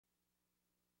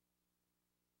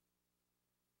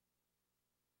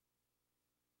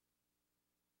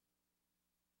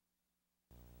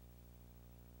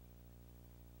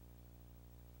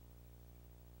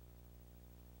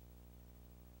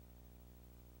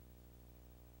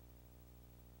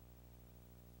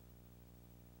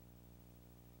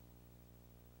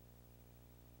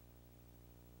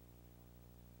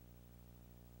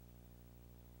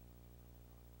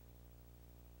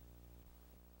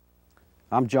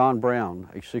I'm John Brown,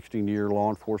 a 16-year law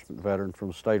enforcement veteran from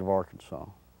the state of Arkansas.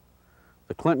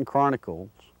 The Clinton Chronicles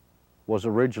was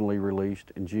originally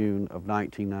released in June of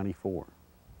 1994.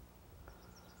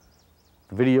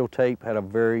 The videotape had a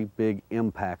very big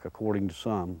impact, according to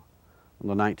some, on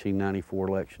the 1994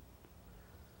 election.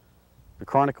 The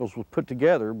Chronicles was put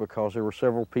together because there were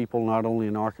several people, not only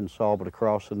in Arkansas but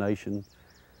across the nation,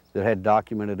 that had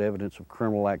documented evidence of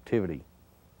criminal activity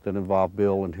that involved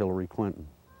Bill and Hillary Clinton.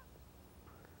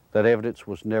 That evidence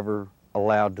was never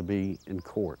allowed to be in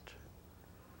court.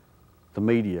 The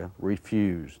media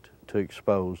refused to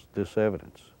expose this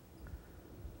evidence.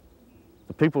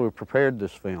 The people who prepared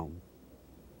this film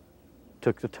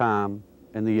took the time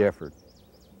and the effort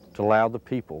to allow the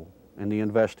people and the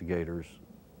investigators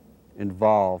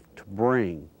involved to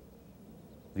bring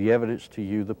the evidence to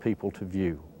you, the people, to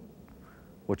view.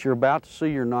 What you're about to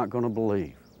see, you're not going to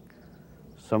believe.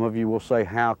 Some of you will say,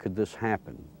 how could this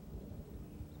happen?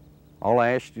 All I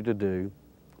ask you to do,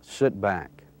 sit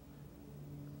back,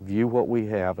 view what we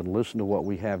have, and listen to what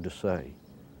we have to say.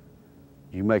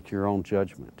 You make your own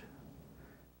judgment.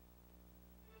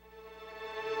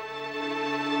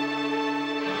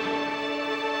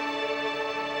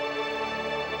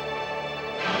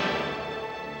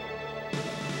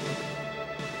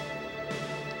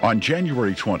 On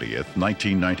January 20th,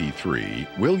 1993,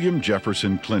 William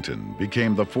Jefferson Clinton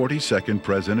became the 42nd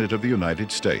President of the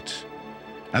United States.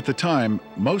 At the time,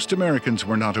 most Americans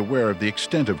were not aware of the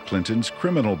extent of Clinton's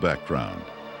criminal background,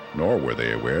 nor were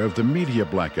they aware of the media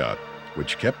blackout,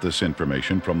 which kept this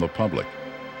information from the public.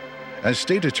 As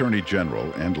State Attorney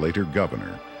General and later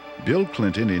Governor, Bill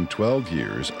Clinton in 12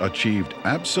 years achieved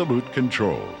absolute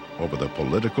control over the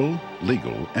political,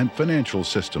 legal, and financial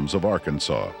systems of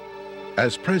Arkansas.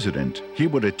 As president, he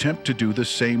would attempt to do the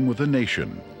same with the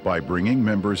nation by bringing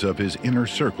members of his inner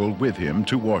circle with him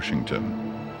to Washington.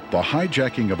 The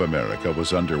hijacking of America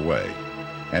was underway,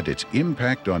 and its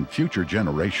impact on future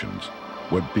generations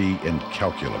would be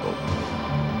incalculable.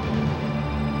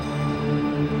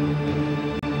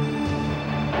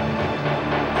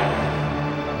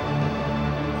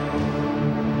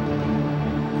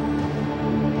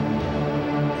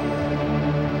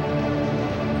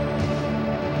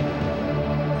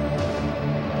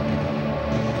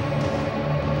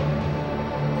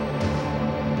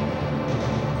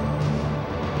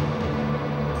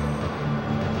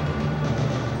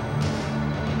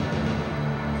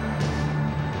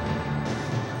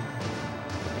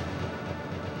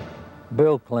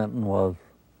 Bill Clinton was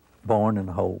born in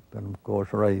Hope and, of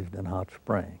course, raised in Hot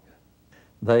Springs.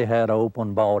 They had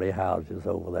open bawdy houses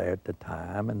over there at the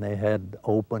time, and they had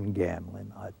open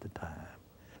gambling at the time.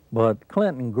 But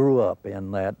Clinton grew up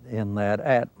in that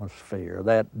atmosphere,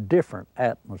 that different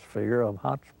atmosphere of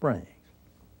Hot Springs.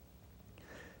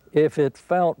 If it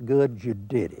felt good, you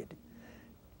did it.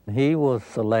 He was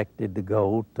selected to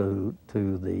go to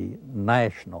the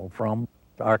national from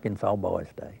Arkansas Boys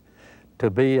Day, to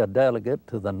be a delegate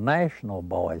to the National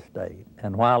Boys Day.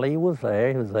 And while he was there,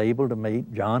 he was able to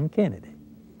meet John Kennedy.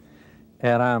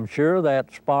 And I'm sure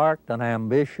that sparked an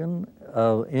ambition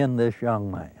in this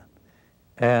young man.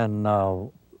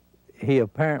 And he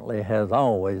apparently has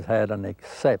always had an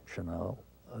exceptional,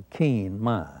 keen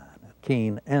mind, a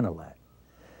keen intellect.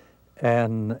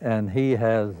 And he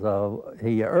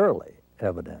early,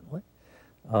 evidently,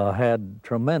 had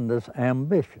tremendous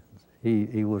ambitions.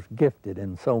 He was gifted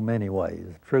in so many ways.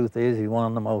 The truth is, he's one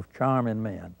of the most charming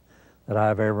men that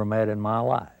I've ever met in my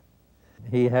life.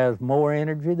 He has more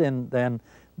energy than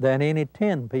any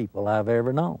 10 people I've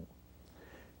ever known.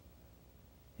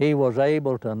 He was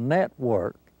able to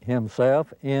network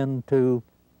himself into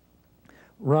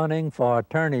running for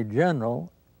Attorney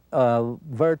General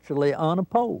virtually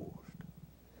unopposed.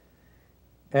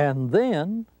 And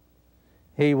then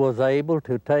he was able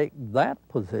to take that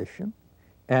position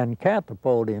and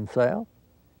catapult himself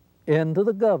into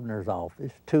the governor's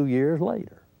office 2 years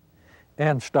later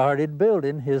and started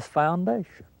building his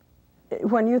foundation.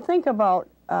 When you think about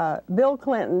Bill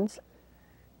Clinton's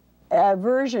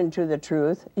aversion to the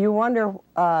truth, you wonder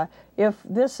if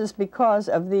this is because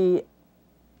of the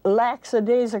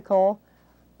lackadaisical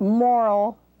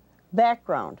moral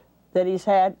background that he's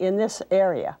had in this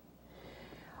area.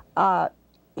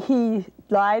 He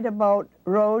lied about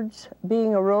Rhodes,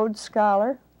 being a Rhodes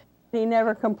Scholar. He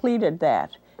never completed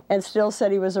that and still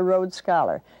said he was a Rhodes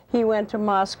Scholar. He went to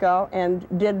Moscow and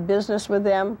did business with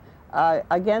them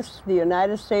against the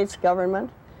United States government,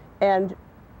 and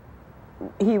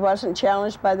he wasn't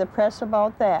challenged by the press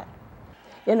about that.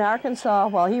 In Arkansas,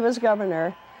 while he was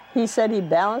governor, he said he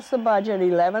balanced the budget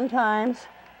 11 times.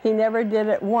 He never did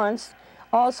it once.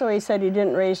 Also, he said he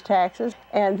didn't raise taxes,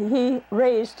 and he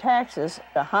raised taxes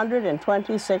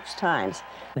 126 times.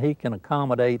 He can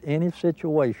accommodate any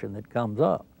situation that comes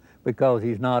up because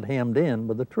he's not hemmed in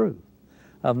by the truth.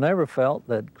 I've never felt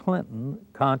that Clinton,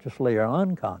 consciously or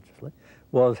unconsciously,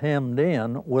 was hemmed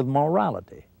in with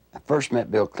morality. I first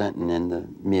met Bill Clinton in the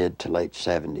mid to late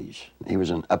 70s. He was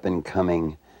an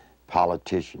up-and-coming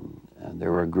politician.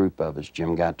 There were a group of us,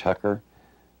 Jim Guy Tucker,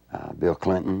 Bill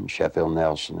Clinton, Sheffield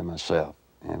Nelson, and myself.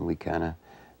 And we kind of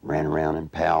ran around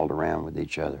and palled around with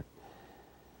each other.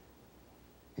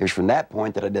 It was from that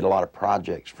point that I did a lot of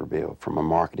projects for Bill from a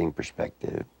marketing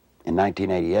perspective. In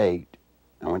 1988,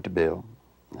 I went to Bill.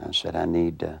 I said, I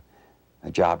need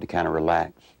a job to kind of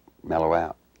relax, mellow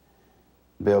out.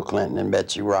 Bill Clinton and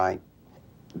Betsy Wright,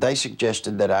 they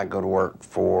suggested that I go to work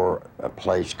for a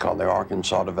place called the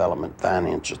Arkansas Development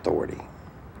Finance Authority.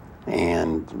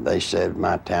 And they said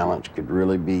my talents could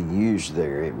really be used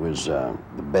there. It was the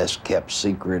best kept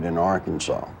secret in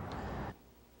Arkansas.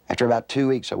 After about 2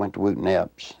 weeks, I went to Wooten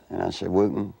Epps, and I said,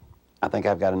 Wooten, I think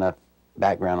I've got enough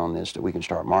background on this that we can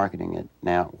start marketing it.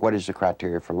 Now, what is the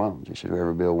criteria for loans? He said,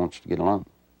 whoever Bill wants to get a loan.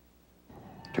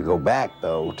 To go back,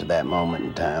 though, to that moment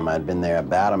in time, I'd been there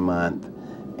about a month,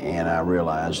 and I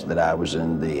realized that I was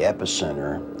in the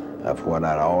epicenter of what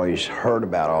I'd always heard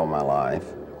about all my life.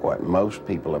 What most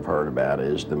people have heard about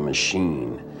is the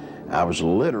machine. I was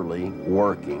literally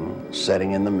working,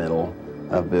 sitting in the middle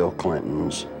of Bill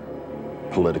Clinton's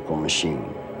political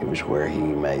machine. It was where he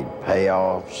made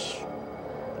payoffs,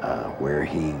 where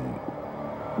he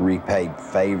repaid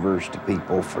favors to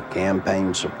people for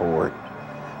campaign support.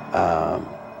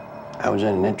 I was in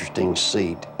an interesting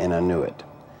seat, and I knew it.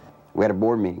 We had a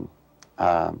board meeting.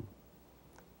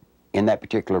 In that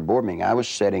particular board meeting, I was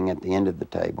sitting at the end of the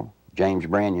table. James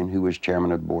Brannion, who was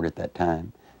chairman of the board at that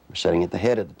time, was sitting at the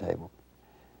head of the table.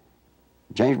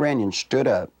 James Brannion stood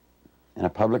up in a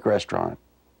public restaurant,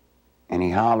 and he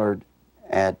hollered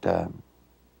at the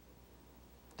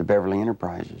Beverly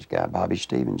Enterprises guy, Bobby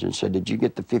Stevens, and said, did you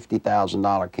get the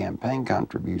 $50,000 campaign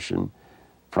contribution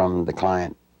from the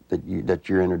client that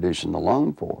you're introducing the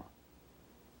loan for?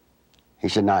 He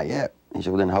said, not yet. He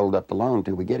said, well, then hold up the loan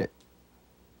till we get it.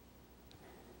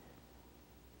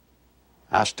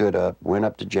 I stood up, went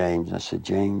up to James, and I said,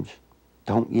 James,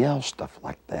 don't yell stuff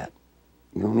like that.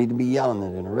 You don't need to be yelling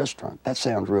it in a restaurant. That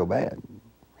sounds real bad.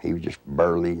 He was just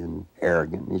burly and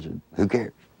arrogant. He said, who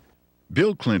cares?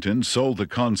 Bill Clinton sold the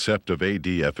concept of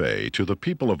ADFA to the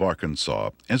people of Arkansas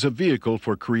as a vehicle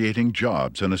for creating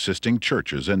jobs and assisting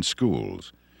churches and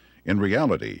schools. In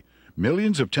reality,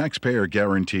 millions of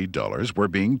taxpayer-guaranteed dollars were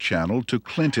being channeled to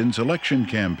Clinton's election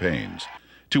campaigns,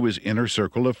 to his inner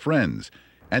circle of friends,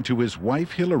 and to his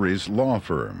wife Hillary's law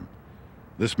firm.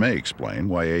 This may explain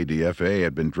why ADFA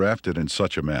had been drafted in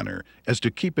such a manner as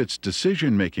to keep its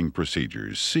decision-making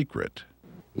procedures secret.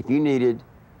 If you needed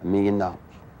 $1 million,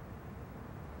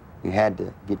 you had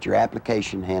to get your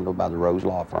application handled by the Rose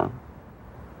Law Firm,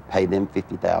 pay them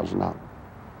 $50,000.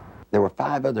 There were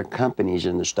 5 other companies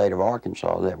in the state of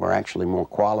Arkansas that were actually more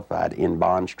qualified in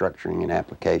bond structuring and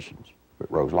applications, but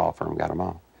Rose Law Firm got them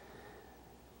all.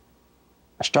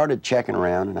 I started checking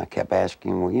around, and I kept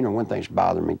asking, well, you know, one thing's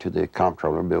bothering me to the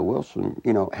comptroller, Bill Wilson,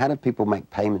 you know, how do people make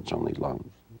payments on these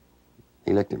loans?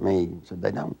 He looked at me and said, they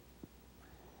don't.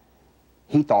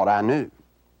 He thought I knew.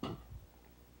 Well,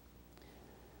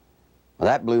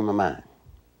 that blew my mind.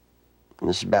 And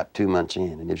this is about 2 months in,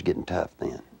 and it was getting tough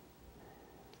then.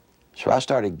 So I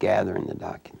started gathering the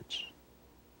documents.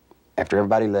 After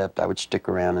everybody left, I would stick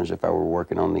around as if I were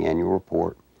working on the annual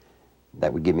report.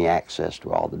 That would give me access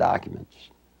to all the documents,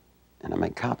 and I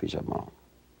make copies of them all.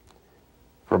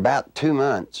 For about 2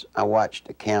 months, I watched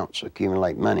accounts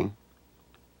accumulate money.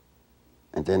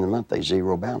 At the end of the month, they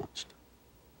zero balanced.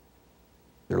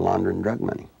 They're laundering drug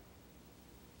money.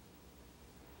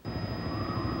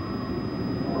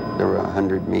 There were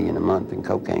 $100 million a month in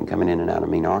cocaine coming in and out of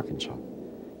Mean, Arkansas.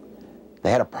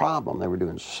 They had a problem. They were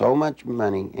doing so much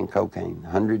money in cocaine,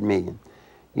 $100 million.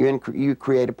 You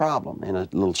create a problem in a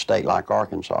little state like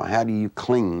Arkansas. How do you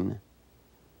clean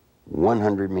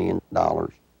 $100 million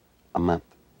a month?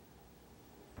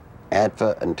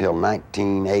 ADFA until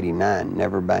 1989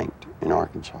 never banked in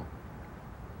Arkansas.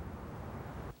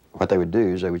 What they would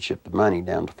do is they would ship the money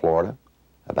down to Florida,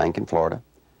 a bank in Florida,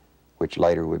 which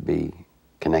later would be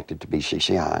connected to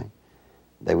BCCI.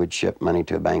 They would ship money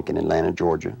to a bank in Atlanta,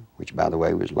 Georgia, which, by the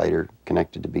way, was later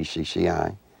connected to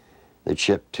BCCI. They'd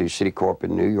ship to Citicorp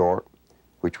in New York,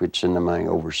 which would send the money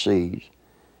overseas.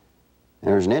 And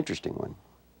there was an interesting one,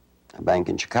 a bank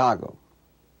in Chicago.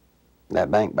 That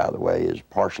bank, by the way, is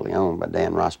partially owned by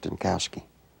Dan Rostenkowski.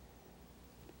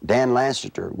 Dan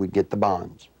Lassiter would get the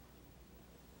bonds.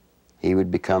 He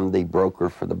would become the broker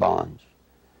for the bonds.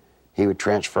 He would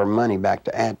transfer money back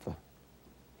to ADFA.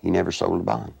 He never sold a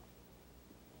bond.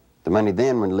 The money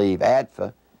then would leave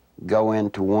ADFA, go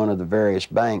into one of the various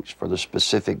banks for the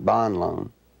specific bond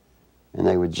loan, and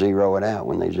they would zero it out.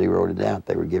 When they zeroed it out,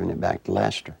 they were giving it back to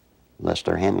Lassiter, less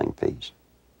their handling fees.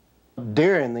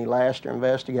 During the Lassiter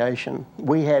investigation,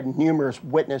 we had numerous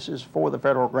witnesses for the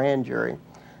federal grand jury,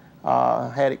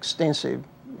 had extensive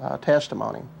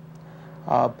testimony.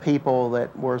 People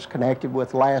that was connected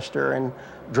with Lassiter and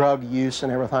drug use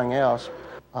and everything else.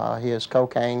 His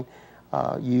cocaine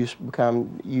use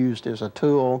become used as a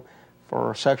tool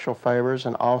for sexual favors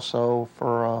and also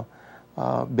for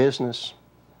business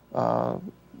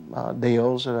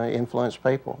deals that influence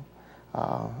people.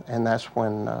 And that's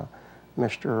when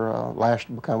Mr.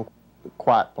 Lassiter became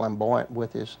quite flamboyant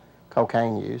with his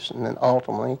cocaine use, and then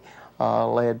ultimately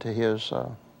led to his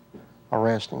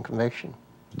arrest and conviction.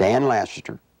 Dan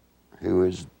Lassiter, who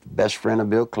was the best friend of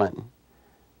Bill Clinton,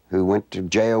 who went to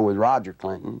jail with Roger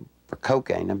Clinton for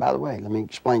cocaine. And by the way, let me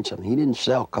explain something. He didn't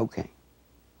sell cocaine.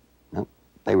 No,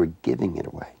 they were giving it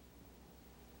away.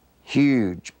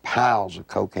 Huge piles of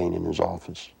cocaine in his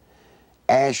office.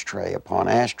 Ashtray upon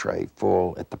ashtray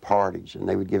full at the parties, and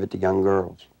they would give it to young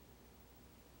girls.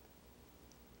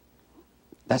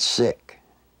 That's sick.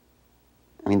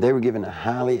 I mean, they were giving a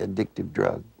highly addictive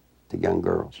drug to young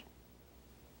girls.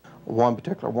 One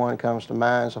particular one comes to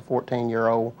mind is a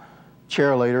 14-year-old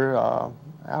cheerleader out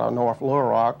of North Little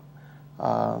Rock.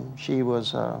 She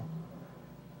was a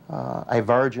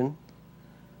virgin,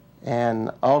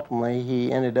 and ultimately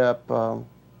he ended up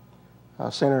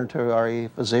sending her to a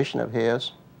physician of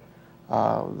his.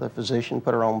 The physician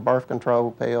put her on birth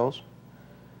control pills.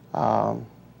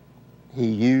 He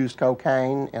used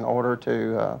cocaine in order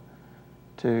to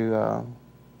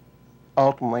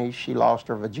ultimately she lost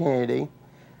her virginity,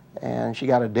 and she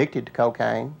got addicted to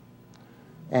cocaine.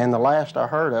 And the last I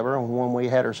heard of her, when we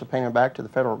had her subpoenaed back to the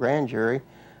federal grand jury,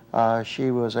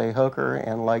 she was a hooker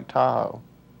in Lake Tahoe.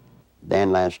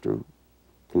 Dan Lassiter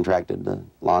contracted to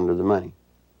launder the money.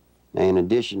 Now, in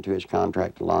addition to his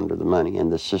contract to launder the money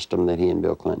and the system that he and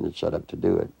Bill Clinton had set up to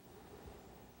do it,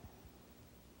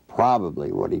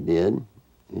 probably what he did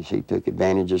is he took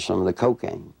advantage of some of the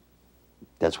cocaine.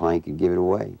 That's why he could give it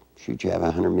away. Shoot, you have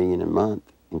 $100 million a month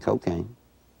in cocaine.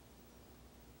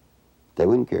 They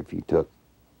wouldn't care if you took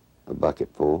a bucket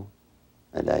full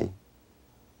a day.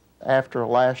 After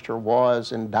Lassiter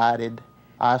was indicted,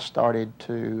 I started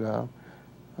to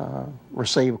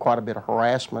receive quite a bit of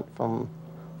harassment from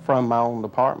my own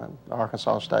department, the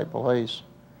Arkansas State Police.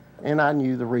 And I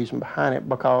knew the reason behind it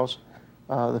because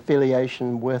the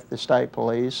affiliation with the state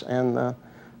police and the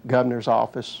governor's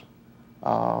office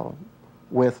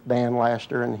with Dan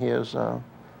Lassiter and his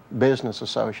business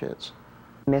associates.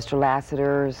 Mr.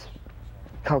 Lassiter's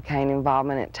cocaine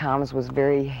involvement at times was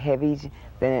very heavy,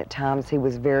 then at times he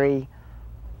was very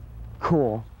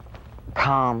cool,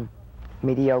 calm,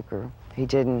 mediocre. He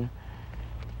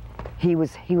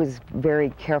was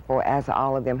very careful, as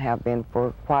all of them have been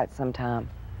for quite some time.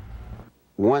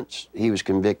 Once he was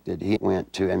convicted, he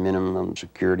went to a minimum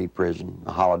security prison,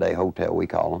 a holiday hotel we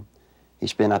call them. He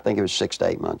spent, I think it was 6 to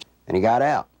 8 months, and he got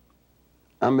out.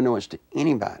 Unbeknownst to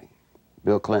anybody,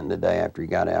 Bill Clinton, the day after he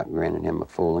got out, granted him a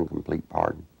full and complete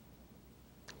pardon.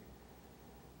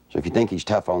 So if you think he's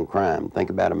tough on crime,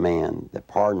 think about a man that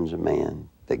pardons a man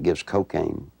that gives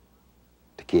cocaine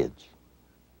to kids.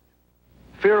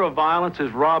 Fear of violence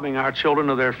is robbing our children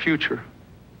of their future.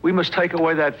 We must take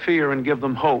away that fear and give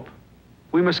them hope.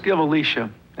 We must give Alicia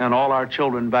and all our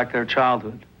children back their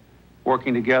childhood.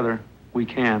 Working together, we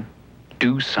can.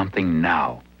 Do something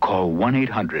now. Call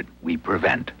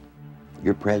 1-800-WE-PREVENT.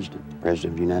 Your president, the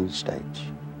President of the United States,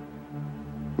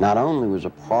 not only was a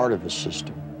part of a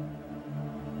system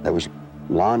that was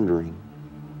laundering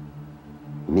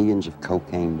millions of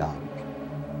cocaine dollars,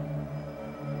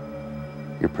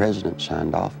 your president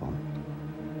signed off on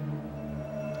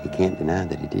it. He can't deny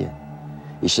that he did.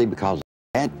 You see, because of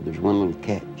that, there's one little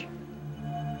catch.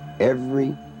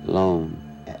 Every loan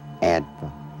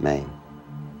ADFA made,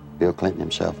 Bill Clinton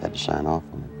himself had to sign off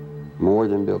on it. More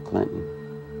than Bill Clinton,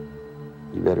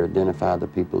 you better identify the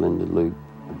people in the loop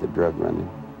of the drug running.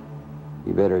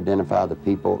 You better identify the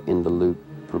people in the loop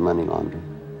for money laundering.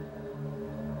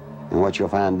 And what you'll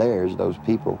find there is those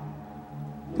people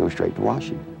go straight to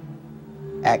Washington.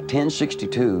 Act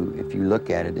 1062, if you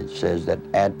look at it, it says that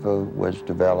ADFA was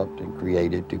developed and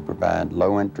created to provide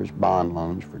low-interest bond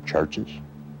loans for churches,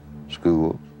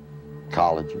 schools,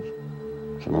 colleges.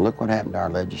 So now look what happened to our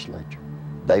legislature.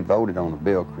 They voted on a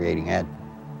bill creating ADFA.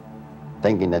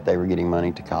 thinking that they were getting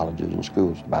money to colleges and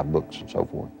schools to buy books and so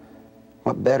forth.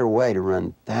 What better way to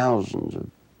run thousands of,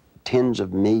 tens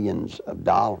of millions of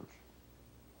dollars,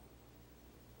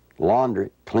 launder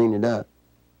it, clean it up,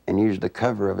 and use the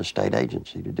cover of a state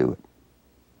agency to do it.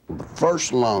 The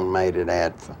first loan made at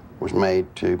ADFA was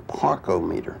made to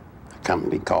Parkometer, a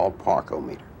company called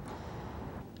Parkometer.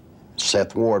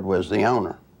 Seth Ward was the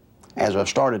owner. As I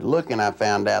started looking, I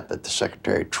found out that the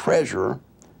Secretary-Treasurer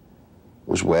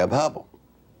was Webb Hubbell.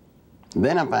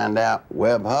 Then I found out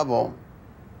Webb Hubbell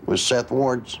was Seth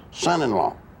Ward's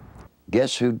son-in-law.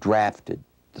 Guess who drafted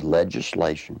the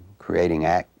legislation creating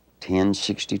Act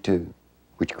 1062,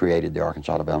 which created the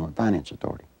Arkansas Development Finance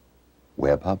Authority?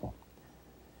 Webb Hubbell.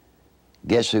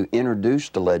 Guess who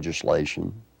introduced the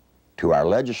legislation to our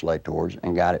legislators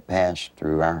and got it passed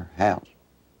through our House?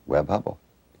 Webb Hubbell.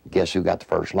 Guess who got the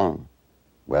first loan?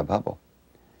 Webb Hubbell.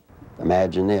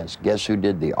 Imagine this. Guess who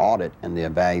did the audit and the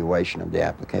evaluation of the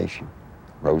application?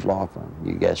 Rose Law Firm.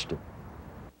 You guessed it.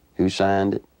 Who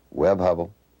signed it? Webb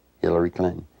Hubbell, Hillary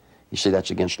Clinton. You see,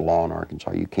 that's against the law in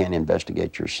Arkansas. You can't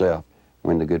investigate yourself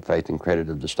when the good faith and credit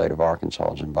of the state of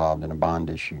Arkansas is involved in a bond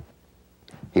issue.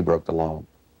 He broke the law.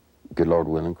 Good Lord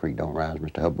willing, creek don't rise.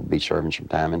 Mr. Hubbell will be serving some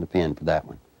time in the pen for that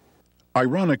one.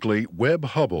 Ironically, Webb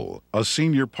Hubbell, a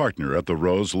senior partner at the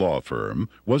Rose Law Firm,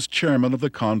 was chairman of the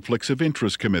Conflicts of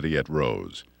Interest Committee at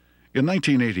Rose. In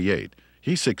 1988,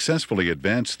 he successfully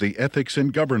advanced the Ethics in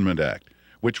Government Act,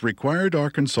 which required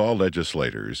Arkansas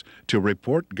legislators to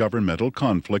report governmental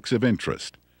conflicts of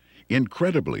interest.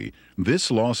 Incredibly, this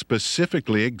law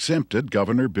specifically exempted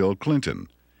Governor Bill Clinton,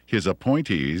 his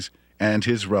appointees, and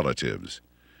his relatives.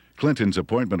 Clinton's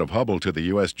appointment of Hubbell to the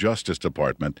U.S. Justice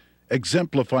Department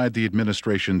exemplified the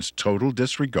administration's total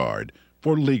disregard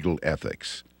for legal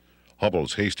ethics.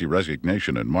 Hubbell's hasty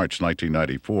resignation in March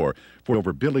 1994 for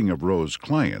overbilling of Rose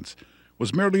clients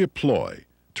was merely a ploy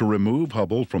to remove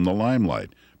Hubbell from the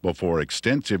limelight before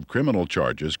extensive criminal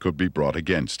charges could be brought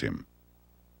against him.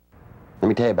 Let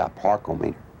me tell you about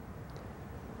Parkometer.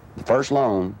 The first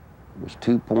loan was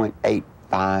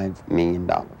 $2.85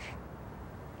 million.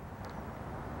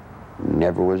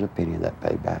 Never was a penny of that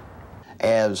paid back.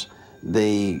 As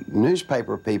the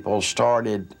newspaper people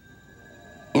started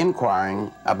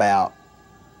inquiring about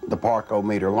the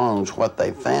Parkometer loans, what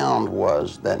they found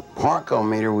was that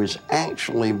Parkometer was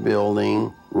actually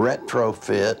building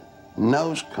retrofit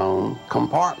nose cone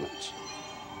compartments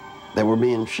that were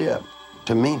being shipped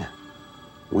to MENA.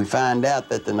 We find out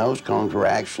that the nose cones were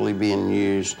actually being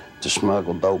used to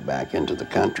smuggle dope back into the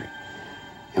country.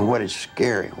 And what is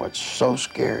scary, what's so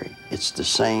scary, it's the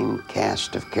same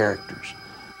cast of characters.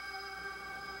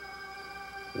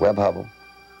 Webb Hubbell,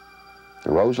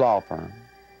 the Rose Law Firm,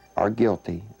 are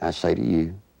guilty, I say to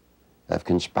you, of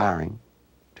conspiring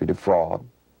to defraud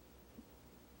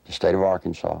the state of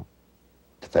Arkansas,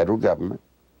 the federal government,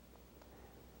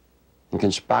 and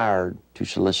conspired to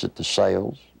solicit the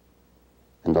sales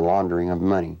and the laundering of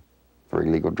money for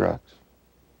illegal drugs.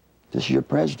 This is your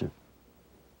president.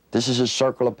 This is his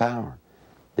circle of power.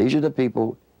 These are the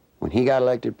people, when he got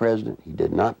elected president, he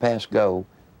did not pass go,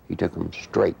 he took them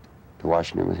straight to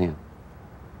Washington with him.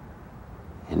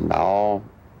 And by all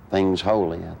things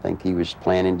holy, I think he was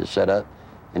planning to set up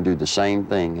and do the same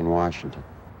thing in Washington.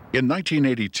 In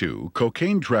 1982,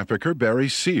 cocaine trafficker Barry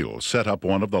Seal set up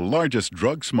one of the largest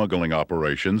drug smuggling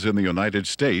operations in the United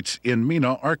States in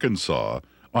Mena, Arkansas,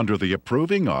 under the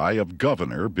approving eye of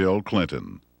Governor Bill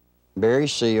Clinton. Barry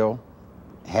Seal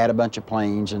had a bunch of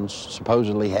planes and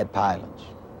supposedly had pilots.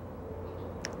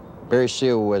 Barry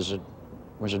Seal was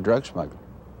a drug smuggler.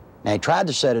 Now, he tried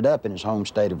to set it up in his home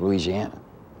state of Louisiana,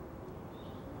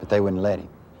 but they wouldn't let him.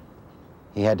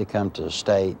 He had to come to a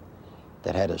state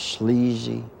that had a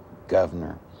sleazy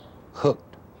governor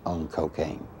hooked on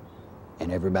cocaine,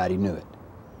 and everybody knew it.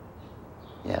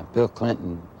 Yeah, Bill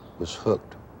Clinton was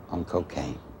hooked on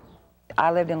cocaine.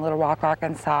 I lived in Little Rock,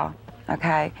 Arkansas,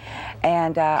 okay?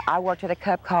 And I worked at a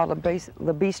club called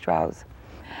Le Bistro's,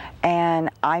 and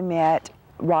I met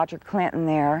Roger Clinton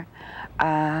there,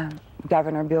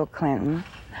 Governor Bill Clinton,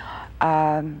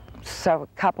 so a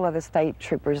couple of the state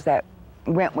troopers that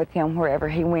went with him wherever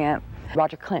he went.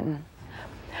 Roger Clinton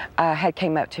had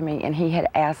came up to me and he had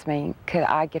asked me, could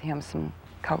I get him some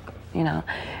coke, you know,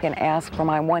 and asked for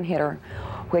my one-hitter,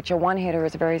 which a one-hitter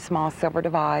is a very small silver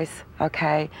device,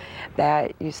 okay,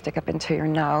 that you stick up into your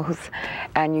nose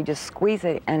and you just squeeze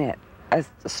it and a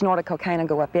snort of cocaine will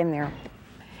go up in there.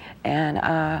 And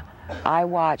I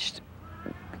watched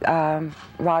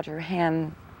Roger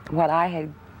hand what I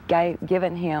had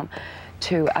given him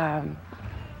to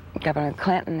Governor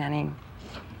Clinton, and he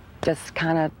just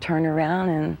kind of turned around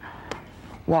and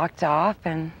walked off,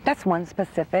 and that's one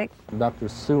specific. Dr.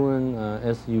 Suen,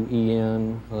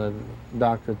 S-U-E-N,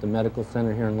 doctor at the medical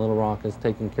center here in Little Rock, has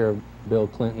taken care of Bill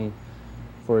Clinton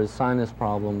for his sinus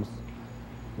problems,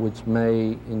 which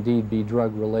may indeed be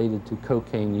drug-related to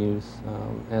cocaine use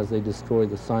as they destroy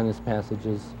the sinus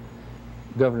passages.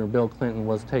 Governor Bill Clinton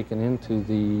was taken into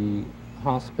the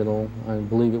hospital, I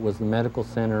believe it was the medical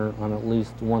center, on at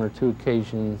least 1 or 2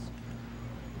 occasions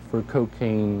for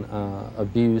cocaine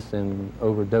abuse and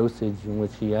overdosage, in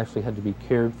which he actually had to be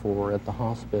cared for at the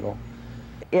hospital.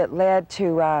 It led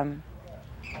to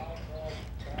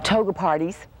toga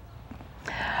parties.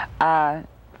 And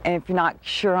if you're not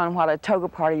sure on what a toga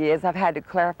party is, I've had to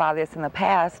clarify this in the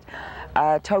past.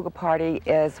 A toga party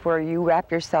is where you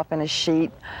wrap yourself in a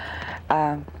sheet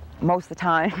most of the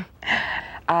time.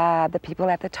 The people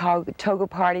at the toga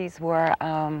parties were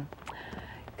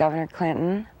Governor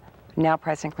Clinton, now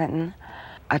President Clinton,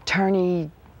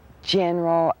 Attorney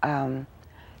General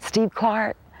Steve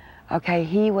Clark. Okay,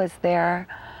 he was there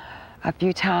a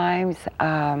few times.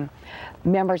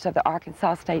 Members of the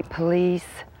Arkansas State Police,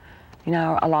 you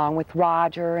know, along with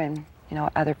Roger and, you know,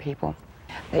 other people.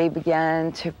 They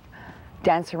began to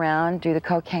dance around, do the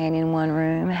cocaine in one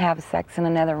room, have sex in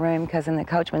another room, because in the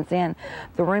Coachman's Inn,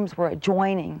 the rooms were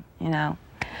adjoining, you know.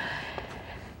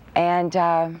 And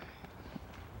to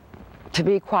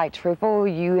be quite truthful,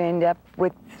 you end up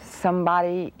with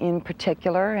somebody in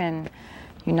particular, and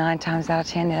you 9 times out of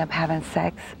 10 end up having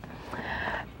sex.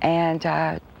 And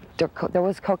there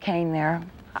was cocaine there.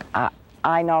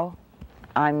 I know.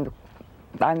 I'm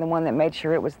the one that made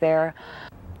sure it was there.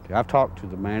 I've talked to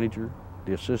the manager,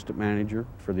 the assistant manager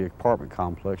for the apartment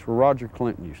complex where Roger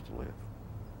Clinton used to live.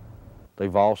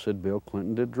 They've all said Bill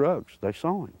Clinton did drugs. They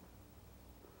saw him.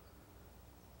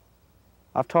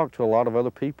 I've talked to a lot of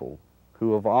other people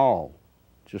who have all,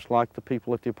 just like the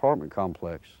people at the apartment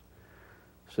complex,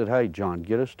 said, hey, John,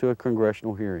 get us to a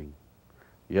congressional hearing.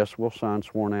 Yes, we'll sign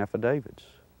sworn affidavits.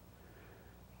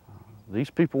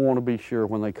 These people want to be sure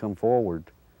when they come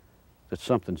forward that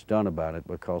something's done about it,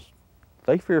 because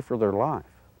they fear for their life,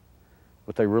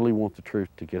 but they really want the truth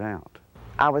to get out.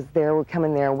 I was there, we're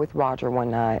coming there with Roger one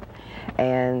night,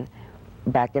 and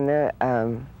back in the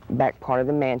back part of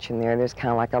the mansion there's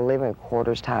kind of like a living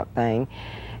quarters type thing,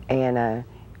 and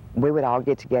we would all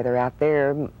get together out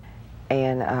there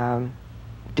and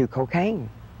do cocaine,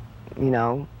 you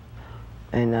know,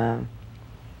 and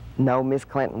no, Miss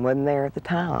Clinton wasn't there at the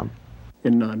time.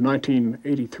 In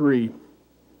 1983,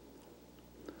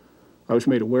 I was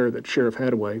made aware that Sheriff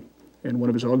Hadaway and one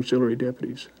of his auxiliary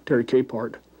deputies, Terry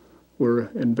Capehart,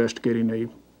 were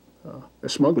investigating a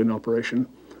smuggling operation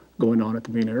going on at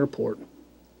the Mena Airport.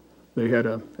 They had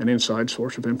an inside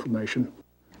source of information.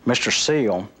 Mr.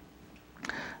 Seal,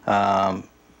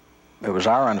 it was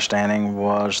our understanding,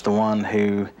 was the one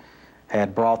who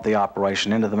had brought the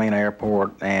operation into the Mena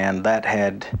Airport, and that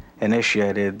had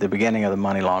initiated the beginning of the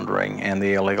money laundering and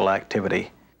the illegal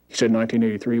activity. He said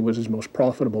 1983 was his most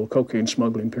profitable cocaine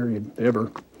smuggling period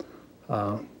ever.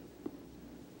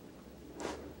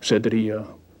 Said that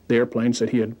the airplanes that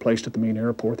he had placed at the Mena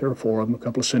Airport, there were 4 of them, a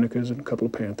couple of Senecas and a couple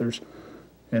of Panthers,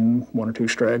 and 1 or 2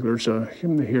 stragglers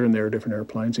here and there, different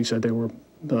airplanes. He said they were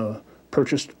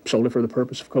purchased solely for the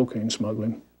purpose of cocaine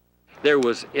smuggling. There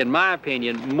was, in my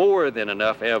opinion, more than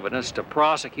enough evidence to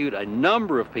prosecute a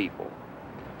number of people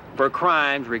for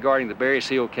crimes regarding the Barry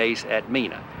Seal case at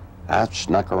Mena. I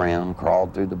snuck around,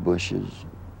 crawled through the bushes,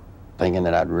 thinking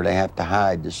that I'd really have to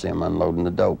hide to see them unloading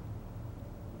the dope.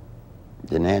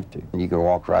 Didn't have to. You could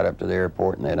walk right up to the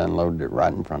airport and they'd unload it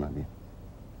right in front of you.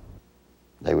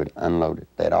 They would unload it,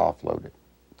 they'd offload it.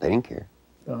 They didn't care.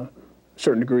 A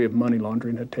certain degree of money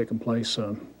laundering had taken place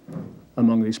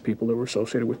among these people that were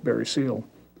associated with Barry Seal.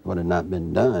 What had not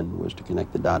been done was to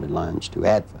connect the dotted lines to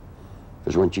ADFA.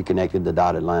 Because once you connected the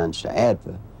dotted lines to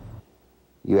ADFA,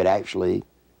 you had actually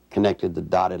connected the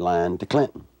dotted line to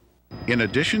Clinton. In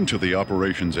addition to the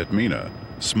operations at Mena,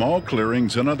 small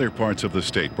clearings in other parts of the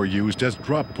state were used as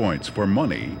drop points for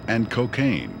money and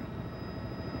cocaine.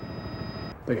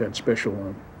 They had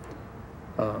special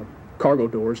cargo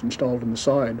doors installed on the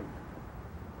side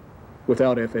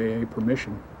without FAA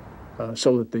permission,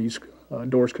 so that these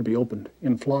doors could be opened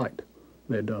in flight.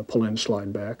 They'd pull in,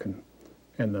 slide back,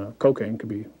 and the cocaine could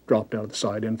be dropped out of the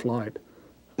side in flight.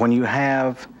 When you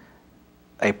have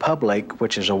a public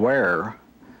which is aware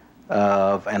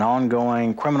of an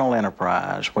ongoing criminal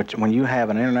enterprise, when you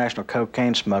have an international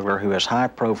cocaine smuggler who is high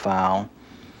profile,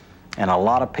 and a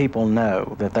lot of people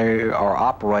know that they are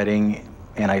operating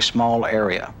in a small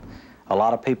area. A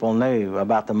lot of people knew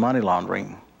about the money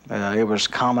laundering. It was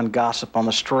common gossip on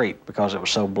the street because it was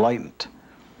so blatant.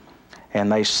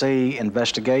 and they see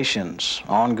investigations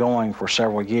ongoing for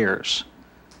several years,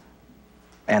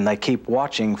 and they keep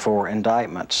watching for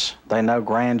indictments. They know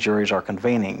grand juries are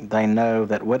convening. They know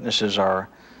that witnesses are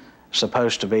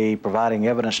supposed to be providing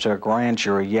evidence to a grand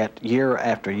jury, yet year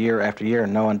after year after year,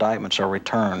 no indictments are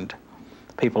returned.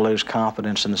 People lose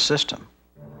confidence in the system.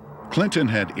 Clinton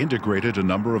had integrated a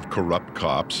number of corrupt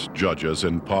cops, judges,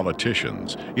 and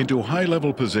politicians into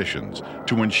high-level positions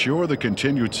to ensure the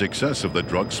continued success of the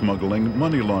drug smuggling,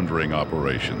 money laundering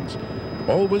operations.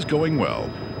 All was going well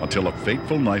until a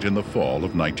fateful night in the fall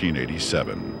of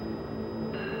 1987.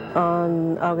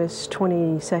 On August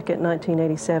 22nd,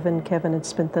 1987, Kevin had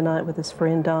spent the night with his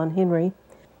friend Don Henry.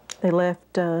 They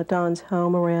left Don's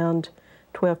home around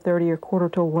 12:30 or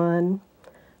 1:45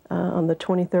 on the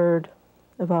 23rd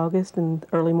of August in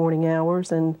early morning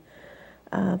hours, and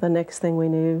the next thing we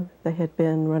knew, they had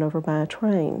been run over by a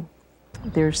train.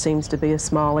 There seems to be a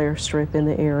small airstrip in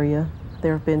the area.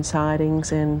 There have been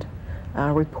sightings and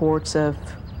reports of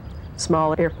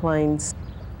small airplanes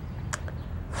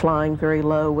flying very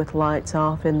low with lights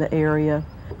off in the area.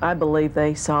 I believe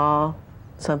they saw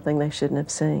something they shouldn't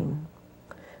have seen.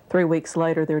 3 weeks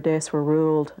later, their deaths were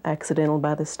ruled accidental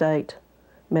by the state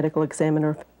medical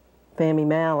examiner, Fahmy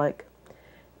Malek,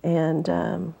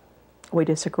 and we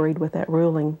disagreed with that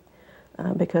ruling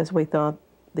because we thought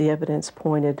the evidence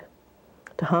pointed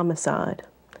to homicide.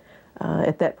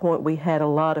 At that point, we had a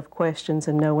lot of questions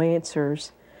and no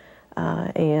answers,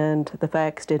 and the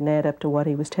facts didn't add up to what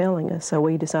he was telling us, so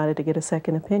we decided to get a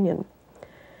second opinion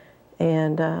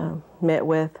and met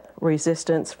with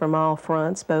resistance from all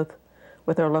fronts, both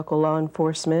with our local law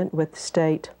enforcement, with the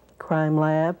state crime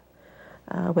lab,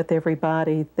 with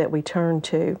everybody that we turned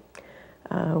to.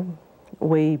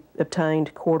 We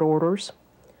obtained court orders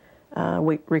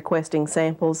requesting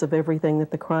samples of everything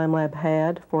that the crime lab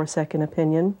had for a second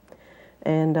opinion,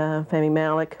 and Fahmy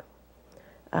Malek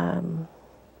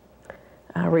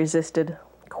resisted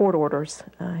court orders.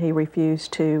 He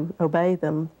refused to obey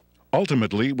them.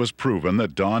 Ultimately, it was proven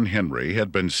that Don Henry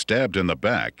had been stabbed in the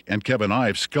back and Kevin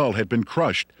Ives' skull had been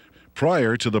crushed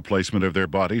prior to the placement of their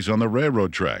bodies on the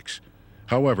railroad tracks.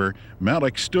 However,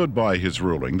 Malek stood by his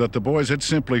ruling that the boys had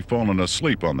simply fallen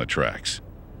asleep on the tracks.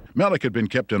 Malek had been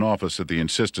kept in office at the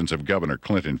insistence of Governor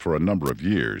Clinton for a number of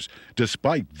years,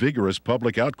 despite vigorous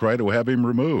public outcry to have him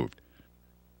removed.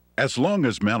 As long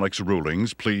as Malek's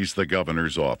rulings pleased the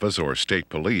governor's office or state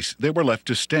police, they were left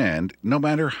to stand, no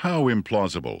matter how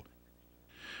implausible.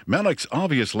 Malek's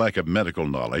obvious lack of medical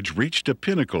knowledge reached a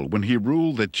pinnacle when he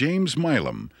ruled that James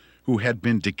Milam, who had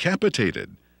been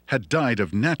decapitated, had died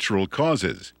of natural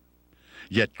causes.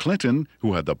 Yet Clinton,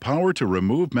 who had the power to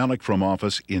remove Malek from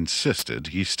office, insisted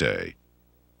he stay.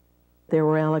 There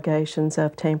were allegations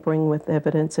of tampering with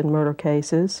evidence in murder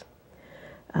cases.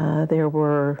 There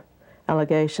were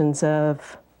allegations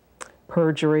of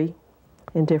perjury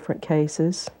in different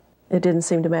cases. It didn't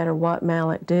seem to matter what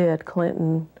Malek did.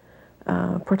 Clinton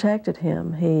protected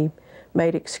him. He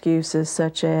made excuses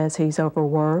such as he's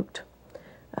overworked,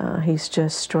 he's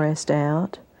just stressed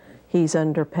out, he's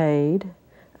underpaid.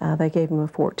 They gave him a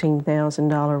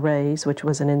 $14,000 raise, which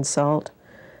was an insult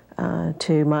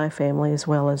to my family as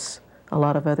well as a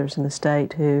lot of others in the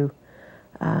state who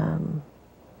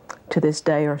to this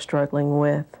day are struggling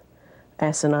with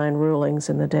asinine rulings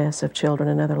in the deaths of children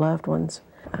and other loved ones.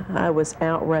 I was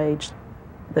outraged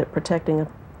that protecting a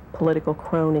political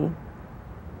crony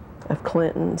of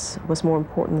Clinton's was more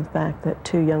important than the fact that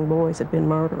 2 young boys had been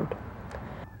murdered.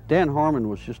 Dan Harmon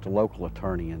was just a local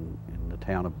attorney in the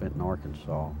town of Benton,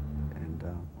 Arkansas. And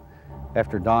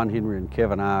after Don Henry and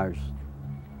Kevin Ives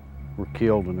were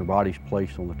killed and their bodies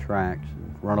placed on the tracks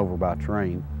and run over by a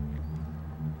train,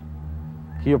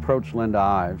 he approached Linda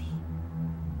Ives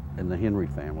and the Henry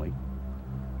family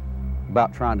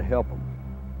about trying to help them.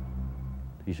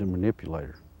 He's a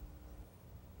manipulator.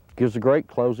 Gives a great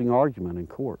closing argument in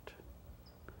court.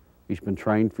 He's been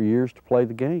trained for years to play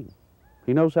the game.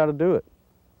 He knows how to do it.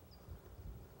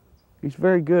 He's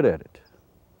very good at it.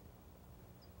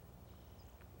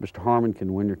 Mr. Harmon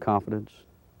can win your confidence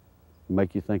and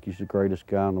make you think he's the greatest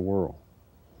guy in the world.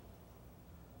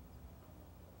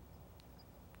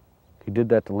 He did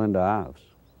that to Linda Ives.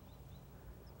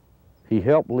 He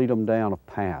helped lead them down a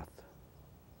path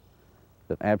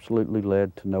that absolutely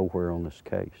led to nowhere on this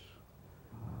case.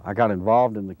 I got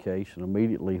involved in the case, and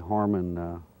immediately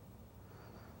Harmon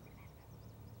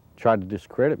tried to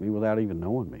discredit me without even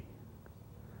knowing me.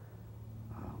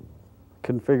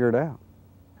 Couldn't figure it out.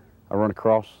 I run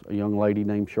across a young lady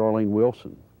named Charlene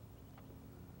Wilson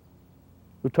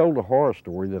who told a horror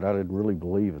story that I didn't really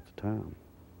believe at the time.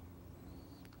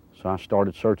 So I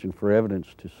started searching for evidence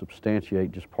to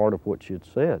substantiate just part of what she had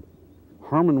said.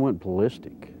 Herman went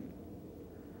ballistic.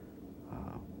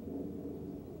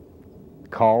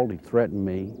 Called, he threatened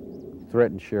me,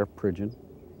 threatened Sheriff Pridgeon,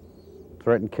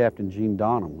 threatened Captain Gene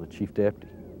Donham, the chief deputy.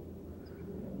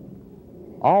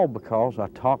 All because I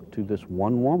talked to this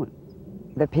one woman.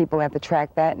 The people at the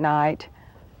track that night,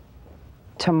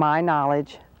 to my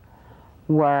knowledge,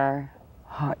 were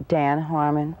Dan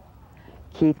Harmon,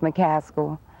 Keith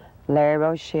McCaskill, Larry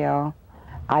Rochelle.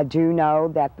 I do know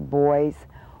that the boys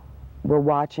were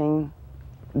watching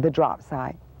the drop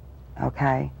site,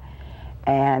 okay?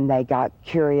 And they got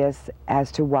curious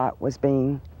as to what was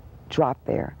being dropped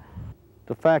there.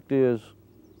 The fact is,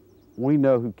 we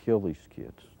know who killed these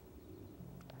kids.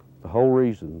 The whole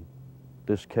reason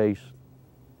this case,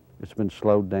 it's been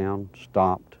slowed down,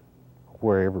 stopped,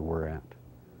 wherever we're at.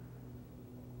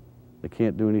 They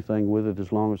can't do anything with it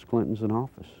as long as Clinton's in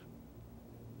office,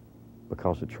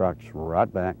 because it tracks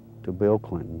right back to Bill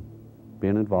Clinton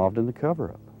being involved in the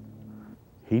cover-up.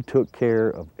 He took care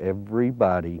of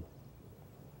everybody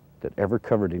that ever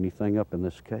covered anything up in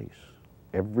this case.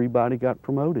 Everybody got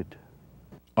promoted.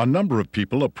 A number of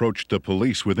people approached the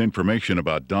police with information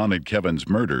about Don and Kevin's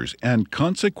murders and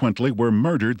consequently were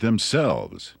murdered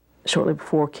themselves. Shortly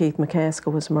before Keith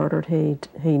McCaskill was murdered, he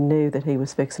knew that he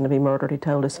was fixing to be murdered. He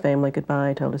told his family goodbye,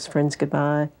 he told his friends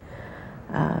goodbye.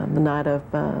 The night of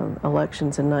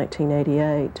elections in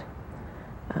 1988,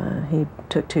 he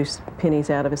took 2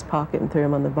 pennies out of his pocket and threw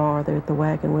them on the bar there at the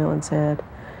wagon wheel and said,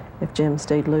 "If Jim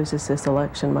Steed loses this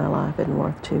election, my life isn't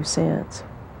worth 2 cents."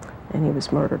 And he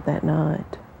was murdered that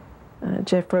night.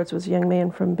 Jeff Rhodes was a young man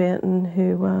from Benton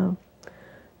who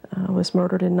was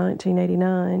murdered in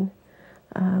 1989.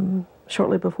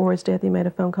 Shortly before his death, he made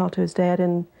a phone call to his dad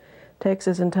in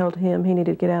Texas and told him he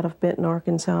needed to get out of Benton,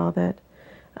 Arkansas, that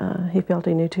he felt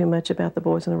he knew too much about the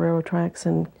boys on the railroad tracks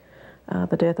and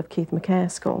the death of Keith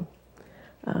McCaskill.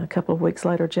 A couple of weeks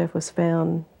later, Jeff was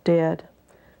found dead.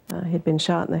 He'd been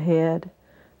shot in the head.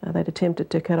 They'd attempted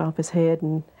to cut off his head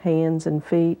and hands and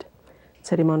feet,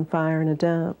 set him on fire in a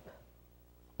dump.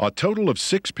 A total of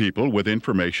 6 people with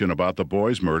information about the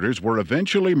boys' murders were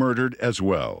eventually murdered as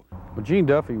well. Well, Jean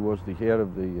Duffy was the head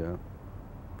of the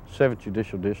 7th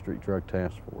Judicial District Drug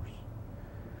Task Force.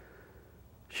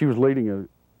 She was leading a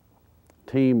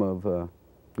team of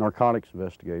narcotics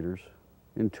investigators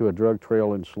into a drug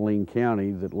trail in Saline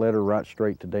County that led her right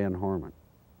straight to Dan Harmon.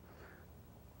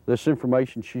 This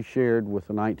information she shared with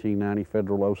the 1990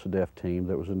 federal OCDEF team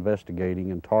that was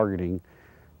investigating and targeting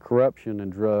corruption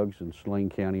and drugs in Saline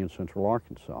County in central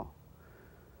Arkansas.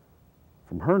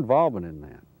 From her involvement in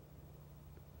that,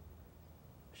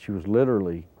 she was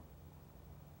literally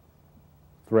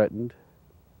threatened,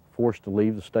 forced to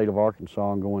leave the state of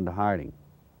Arkansas and go into hiding.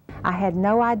 I had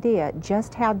no idea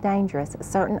just how dangerous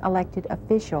certain elected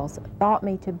officials thought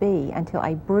me to be until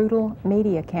a brutal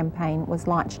media campaign was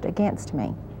launched against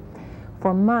me.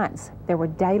 For months, there were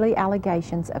daily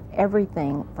allegations of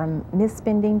everything from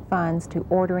misspending funds to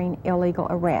ordering illegal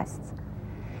arrests.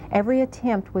 Every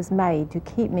attempt was made to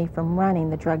keep me from running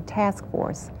the drug task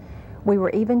force. We were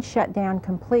even shut down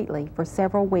completely for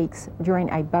several weeks during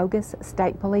a bogus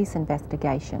state police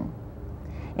investigation.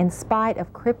 In spite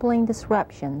of crippling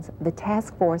disruptions, the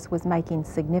task force was making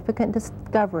significant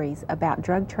discoveries about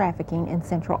drug trafficking in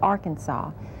central Arkansas,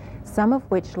 some of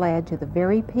which led to the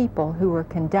very people who were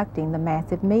conducting the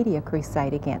massive media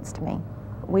crusade against me.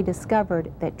 We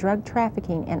discovered that drug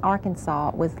trafficking in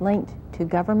Arkansas was linked to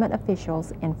government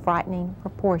officials in frightening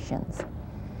proportions.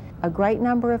 A great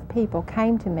number of people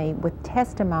came to me with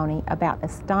testimony about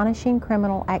astonishing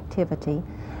criminal activity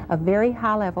of very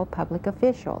high-level public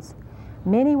officials.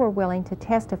 Many were willing to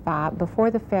testify before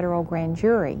the federal grand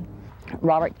jury.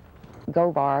 Robert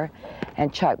Govar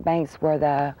and Chuck Banks were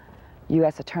the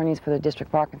U.S. attorneys for the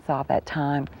District of Arkansas at that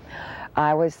time.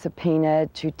 I was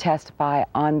subpoenaed to testify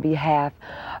on behalf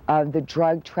of the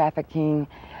drug trafficking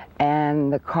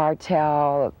and the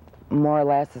cartel, more or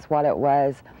less is what it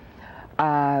was,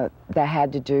 that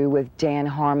had to do with Dan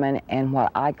Harmon and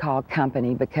what I call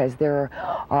company, because there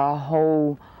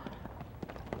are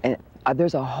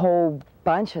there's a whole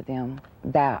bunch of them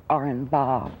that are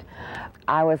involved.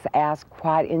 I was asked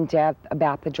quite in depth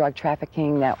about the drug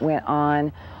trafficking that went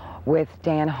on with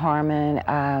Dan Harmon,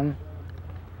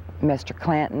 Mr.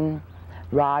 Clinton,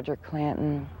 Roger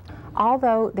Clinton.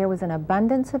 Although there was an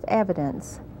abundance of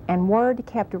evidence and word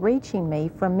kept reaching me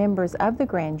from members of the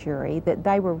grand jury that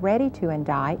they were ready to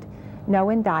indict, no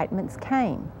indictments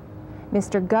came.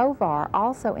 Mr. Govar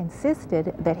also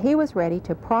insisted that he was ready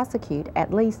to prosecute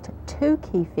at least 2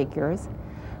 key figures,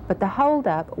 but the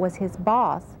holdup was his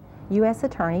boss, U.S.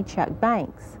 Attorney Chuck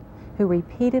Banks. who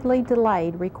repeatedly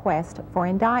delayed requests for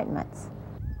indictments.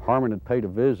 Harmon had paid a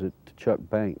visit to Chuck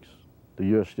Banks, the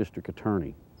U.S. District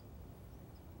Attorney,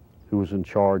 who was in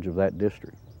charge of that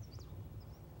district.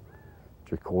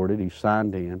 It's recorded, he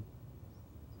signed in.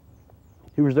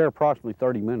 He was there approximately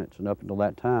 30 minutes, and up until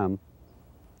that time,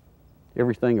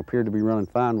 everything appeared to be running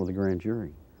fine with the grand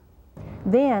jury.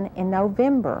 Then, in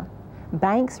November,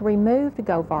 Banks removed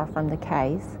Govar from the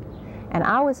case, and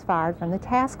I was fired from the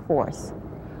task force.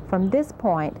 From this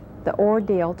point, the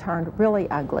ordeal turned really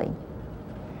ugly.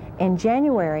 In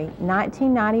January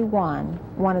 1991,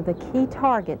 one of the key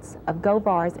targets of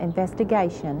Govar's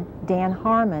investigation, Dan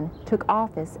Harmon, took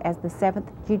office as the 7th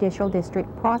Judicial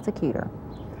District Prosecutor.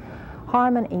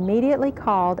 Harmon immediately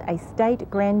called a state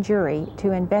grand jury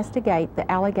to investigate the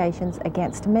allegations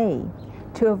against me.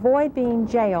 To avoid being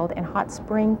jailed in Hot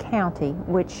Spring County,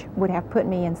 which would have put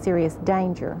me in serious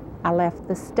danger, I left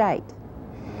the state.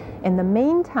 In the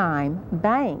meantime,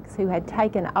 Banks, who had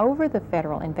taken over the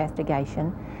federal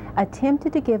investigation,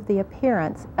 attempted to give the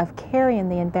appearance of carrying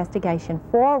the investigation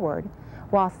forward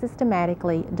while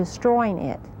systematically destroying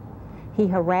it. He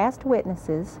harassed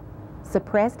witnesses,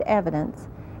 suppressed evidence,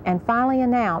 and finally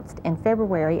announced in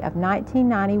February of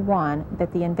 1991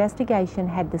 that the investigation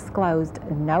had disclosed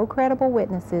no credible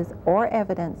witnesses or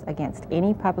evidence against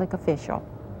any public official.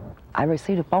 I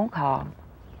received a phone call,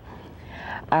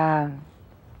 and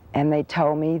they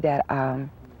told me that I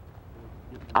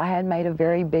had made a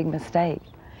very big mistake.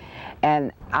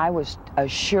 And I was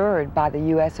assured by the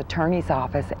U.S. Attorney's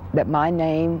Office that my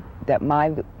name, that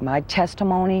my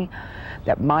testimony,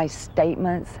 that my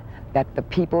statements, that the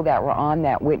people that were on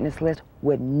that witness list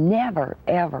would never,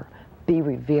 ever be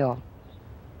revealed.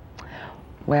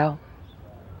 Well,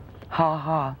 ha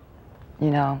ha,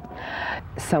 you know.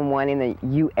 Someone in the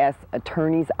U.S.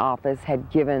 Attorney's Office had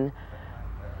given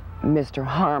Mr.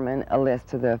 Harmon a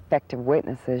list of the effective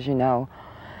witnesses, you know.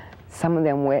 Some of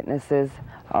them witnesses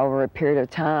over a period of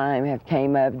time have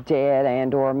came up dead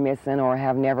and or missing or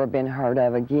have never been heard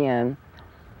of again.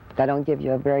 That don't give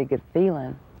you a very good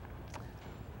feeling.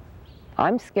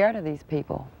 I'm scared of these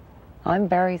people. I'm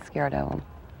very scared of them.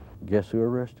 Guess who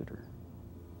arrested her?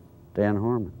 Dan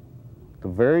Harmon. The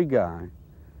very guy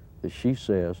that she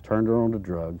says turned her on to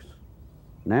drugs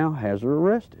now has her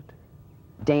arrested.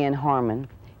 Dan Harmon,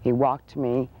 he walked to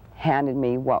me, handed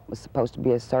me what was supposed to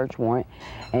be a search warrant,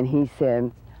 and he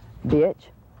said, "Bitch,"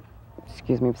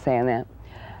 excuse me for saying that,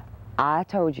 "I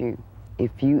told you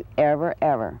if you ever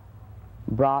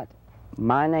brought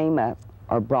my name up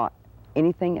or brought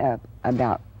anything up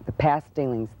about the past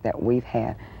dealings that we've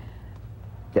had,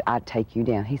 that I'd take you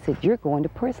down." He said, "You're going to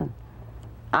prison.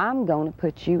 I'm going to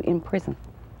put you in prison."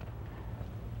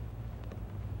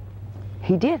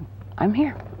 He did. I'm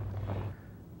here.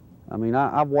 I mean,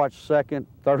 I've watched second,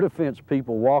 third offense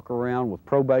people walk around with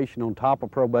probation on top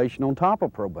of probation on top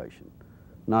of probation.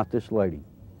 Not this lady.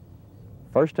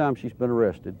 First time she's been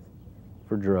arrested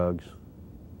for drugs.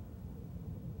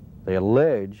 They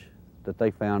allege that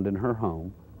they found in her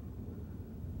home.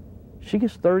 She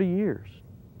gets 30 years.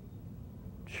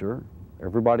 Sure,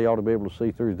 everybody ought to be able to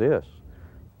see through this.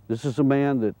 This is a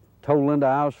man that told Linda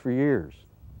Ives for years,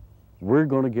 "We're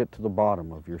going to get to the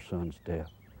bottom of your son's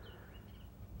death."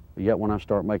 But yet when I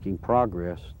start making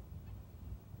progress,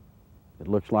 it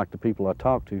looks like the people I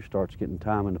talk to starts getting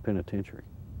time in the penitentiary.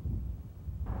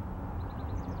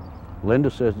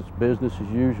 Linda says it's business as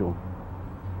usual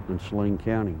in Saline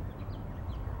County,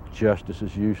 justice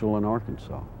as usual in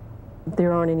Arkansas.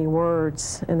 There aren't any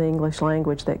words in the English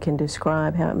language that can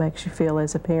describe how it makes you feel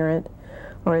as a parent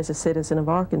or as a citizen of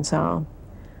Arkansas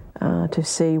to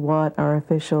see what our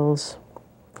officials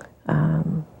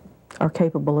are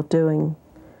capable of doing.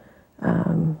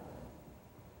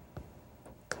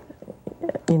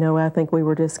 You know, I think we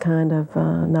were just kind of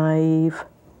naive,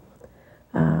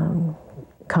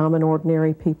 common,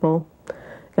 ordinary people.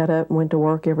 Got up and went to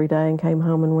work every day and came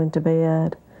home and went to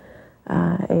bed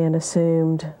and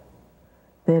assumed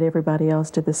that everybody else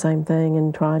did the same thing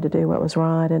and tried to do what was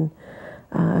right. And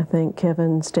I think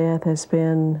Kevin's death has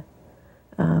been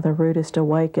the rudest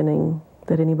awakening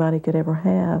that anybody could ever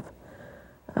have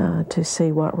to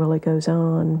see what really goes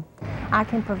on. I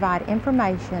can provide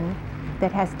information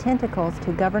that has tentacles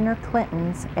to Governor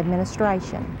Clinton's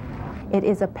administration. It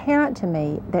is apparent to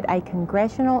me that a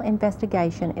congressional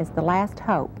investigation is the last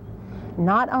hope,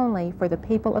 not only for the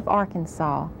people of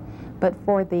Arkansas, but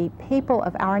for the people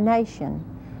of our nation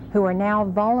who are now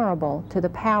vulnerable to the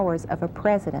powers of a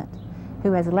president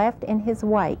who has left in his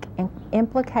wake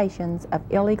implications of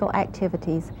illegal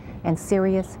activities and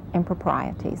serious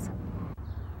improprieties.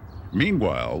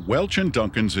 Meanwhile, Welch and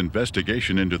Duncan's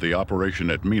investigation into the operation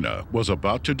at Mena was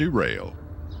about to derail.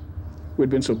 We'd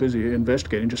been so busy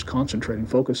investigating, just concentrating,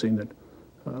 focusing, that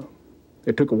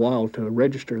it took a while to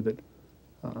register that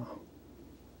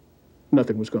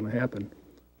nothing was going to happen.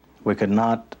 We could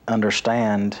not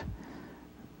understand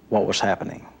what was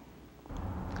happening.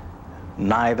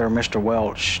 Neither Mr.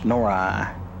 Welch nor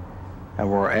I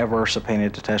were ever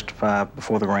subpoenaed to testify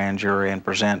before the grand jury and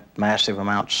present massive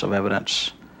amounts of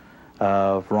evidence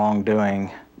of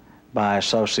wrongdoing by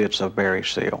associates of Barry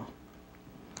Seal.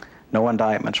 No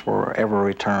indictments were ever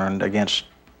returned against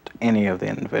any of the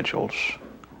individuals,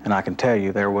 and I can tell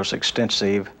you there was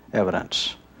extensive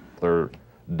evidence. There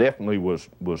definitely was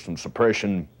some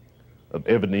suppression of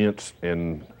evidence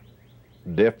and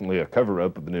definitely a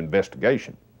cover-up of an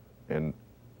investigation, and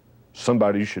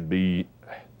somebody should be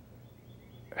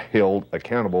held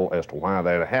accountable as to why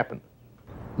that happened.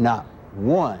 Not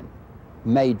one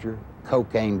major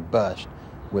cocaine bust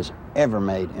was ever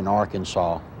made in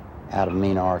Arkansas out of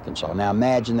Mena, Arkansas. Now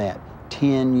imagine that,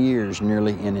 10 years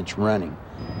nearly in its running.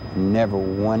 Never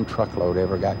one truckload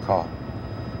ever got caught.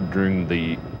 During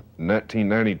the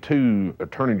 1992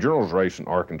 Attorney General's race in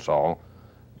Arkansas,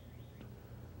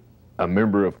 a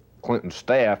member of Clinton's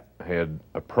staff had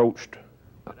approached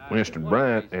Winston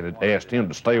Bryant and had asked him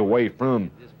to stay away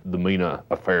from the Mena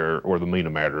affair or the Mena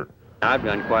matter. I've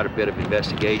done quite a bit of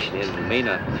investigation into the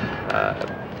Mena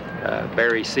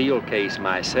Barry Seal case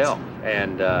myself,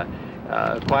 and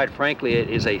quite frankly, it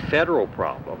is a federal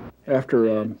problem.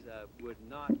 After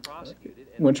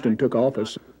Winston took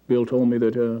office, Bill told me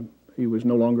that he was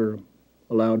no longer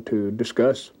allowed to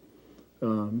discuss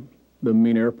the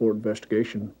Mena Airport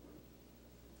investigation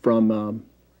from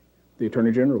the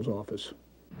Attorney General's office.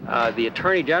 The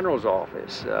Attorney General's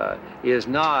office is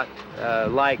not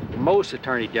like most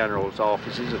Attorney General's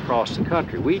offices across the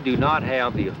country. We do not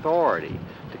have the authority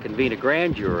to convene a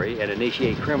grand jury and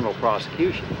initiate criminal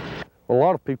prosecution. A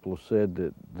lot of people have said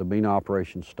that the Mena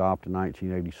operation stopped in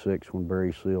 1986 when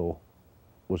Barry Seal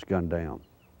was gunned down.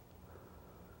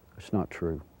 It's not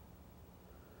true.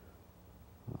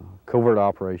 Covert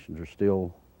operations are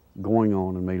still going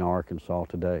on in Mena, Arkansas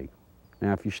today.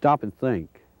 Now, if you stop and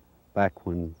think, back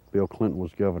when Bill Clinton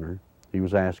was governor, he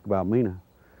was asked about Mena.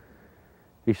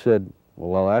 He said,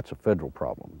 well, that's a federal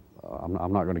problem.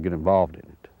 I'm not going to get involved in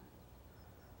it.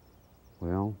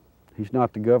 Well, he's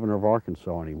not the governor of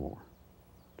Arkansas anymore.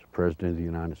 He's the president of the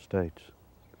United States.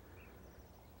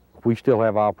 If we still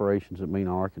have operations at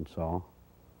Mena, Arkansas,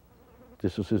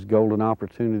 this is his golden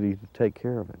opportunity to take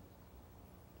care of it.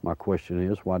 My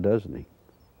question is, why doesn't he?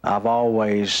 I've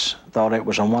always thought it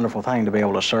was a wonderful thing to be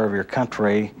able to serve your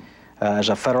country as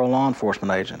a federal law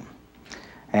enforcement agent.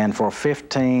 And for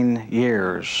 15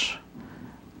 years,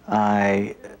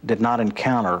 I did not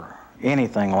encounter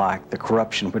anything like the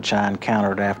corruption which I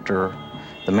encountered after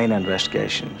the Mena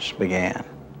investigations began.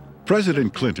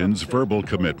 President Clinton's verbal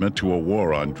commitment to a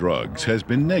war on drugs has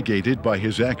been negated by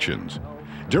his actions.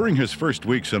 During his first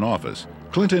weeks in office,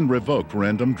 Clinton revoked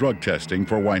random drug testing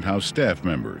for White House staff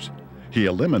members. He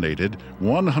eliminated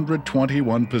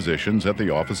 121 positions at the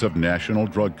Office of National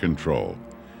Drug Control.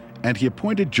 And he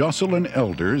appointed Jocelyn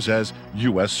Elders as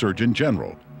U.S. Surgeon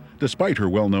General, despite her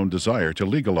well-known desire to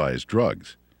legalize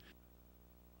drugs.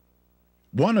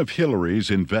 One of Hillary's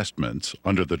investments,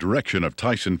 under the direction of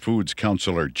Tyson Foods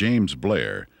counselor James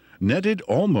Blair, netted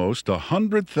almost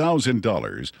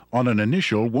 $100,000 on an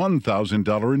initial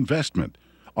 $1,000 investment,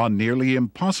 a nearly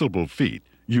impossible feat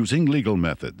using legal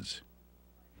methods.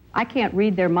 I can't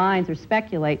read their minds or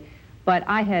speculate, but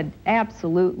I had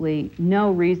absolutely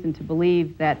no reason to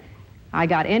believe that I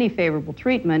got any favorable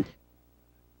treatment.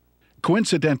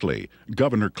 Coincidentally,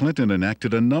 Governor Clinton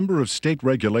enacted a number of state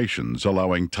regulations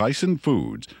allowing Tyson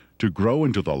Foods to grow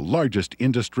into the largest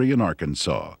industry in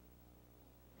Arkansas.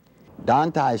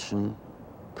 Don Tyson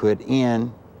put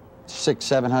in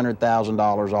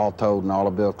 $600,000-700,000 all told in all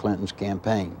of Bill Clinton's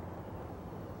campaign.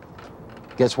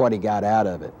 Guess what he got out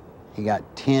of it? He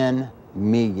got $10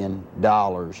 million.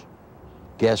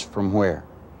 Guess from where?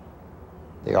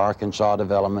 The Arkansas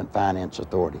Development Finance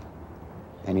Authority.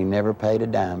 And he never paid a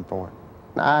dime for it.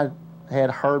 I had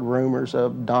heard rumors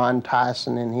of Don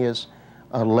Tyson and his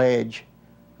alleged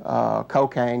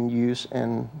cocaine use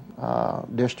and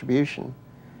distribution.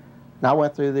 And I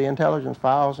went through the intelligence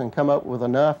files and come up with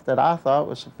enough that I thought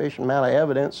was sufficient amount of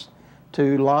evidence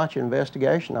to launch an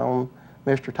investigation on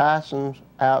Mr. Tyson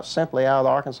simply out of the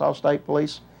Arkansas State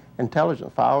Police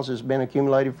intelligence files has been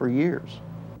accumulated for years.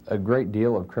 A great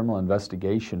deal of criminal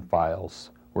investigation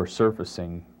files were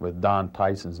surfacing with Don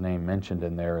Tyson's name mentioned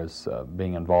in there as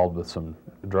being involved with some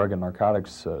drug and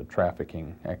narcotics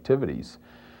trafficking activities.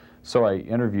 So I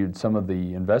interviewed some of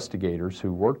the investigators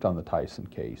who worked on the Tyson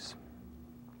case.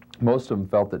 Most of them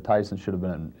felt that Tyson should have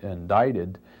been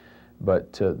indicted,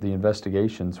 but the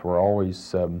investigations were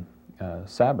always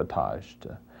sabotaged,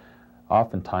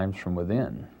 oftentimes from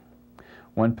within.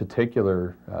 One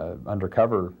particular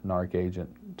undercover narc agent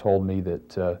told me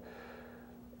that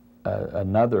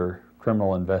another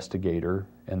criminal investigator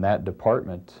in that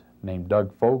department named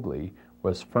Doug Fogley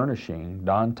was furnishing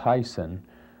Don Tyson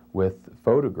with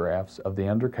photographs of the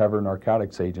undercover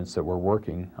narcotics agents that were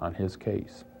working on his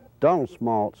case. Donald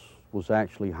Smaltz was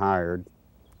actually hired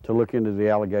to look into the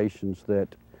allegations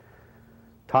that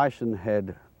Tyson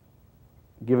had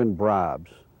given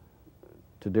bribes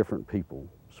to different people,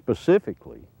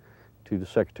 specifically to the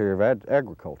Secretary of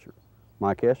Agriculture,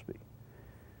 Mike Espy.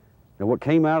 Now, what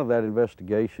came out of that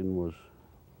investigation was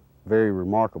very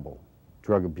remarkable.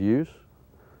 Drug abuse,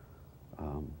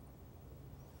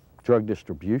 drug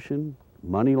distribution,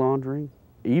 money laundering,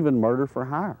 even murder for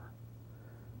hire.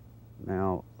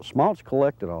 Now, Smaltz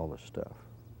collected all this stuff.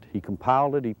 He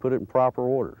compiled it, he put it in proper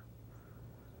order.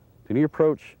 Then he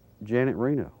approached Janet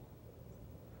Reno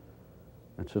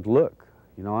and said, look,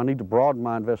 you know, I need to broaden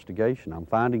my investigation. I'm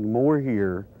finding more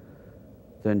here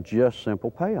than just simple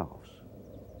payoffs.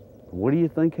 What do you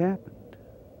think happened?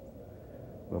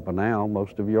 Well, by now,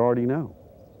 most of you already know.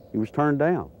 He was turned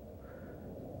down.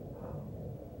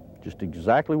 Just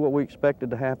exactly what we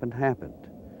expected to happen happened.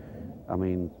 I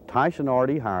mean, Tyson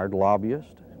already hired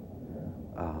lobbyists,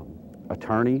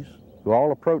 attorneys, who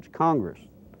all approached Congress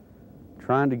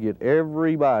trying to get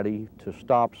everybody to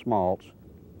stop Smaltz.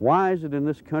 Why is it in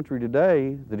this country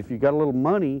today that if you got a little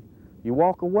money, you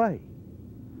walk away?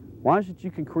 Why is it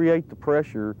you can create the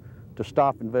pressure to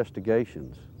stop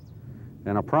investigations?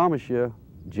 And I promise you,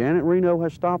 Janet Reno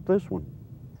has stopped this one.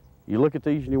 You look at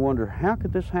these and you wonder, how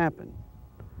could this happen?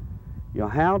 You know,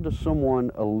 how does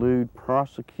someone elude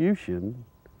prosecution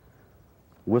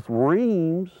with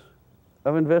reams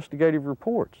of investigative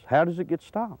reports? How does it get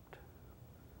stopped?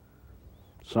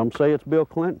 Some say it's Bill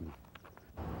Clinton.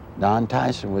 Don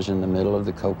Tyson was in the middle of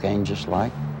the cocaine just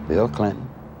like Bill Clinton,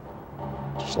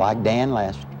 just like Dan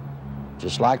Lester,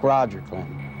 just like Roger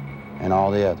Clinton, and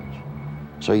all the others.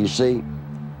 So you see,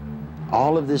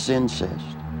 all of this incest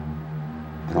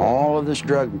and all of this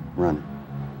drug running,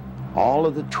 all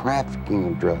of the trafficking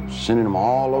of drugs, sending them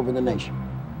all over the nation,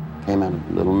 came out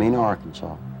of Little Mena,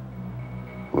 Arkansas,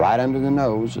 right under the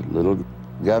nose of little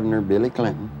Governor Billy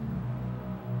Clinton.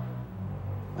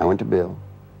 I went to Bill,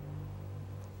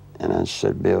 and I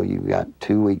said, Bill, you've got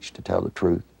 2 weeks to tell the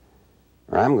truth,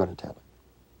 or I'm going to tell it.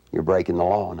 You're breaking the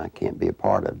law, and I can't be a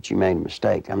part of it. You made a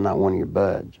mistake. I'm not one of your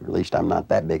buds, or at least I'm not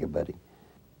that big a buddy.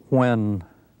 When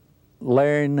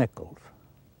Larry Nichols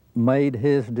made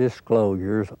his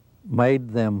disclosures, made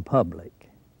them public,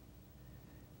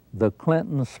 the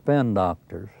Clinton spin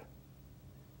doctors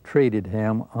treated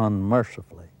him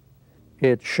unmercifully.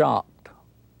 It shocked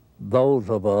those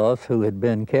of us who had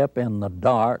been kept in the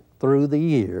dark through the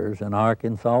years in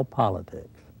Arkansas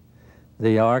politics.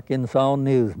 The Arkansas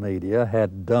news media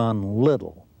had done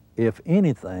little, if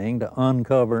anything, to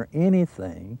uncover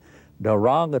anything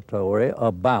derogatory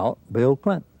about Bill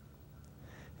Clinton.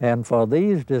 And for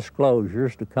these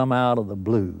disclosures to come out of the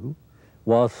blue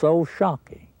was so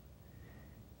shocking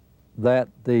that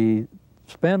the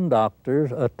spin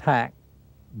doctors attacked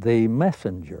the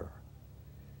messenger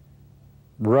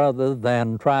rather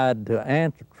than tried to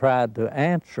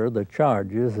answer the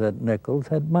charges that Nichols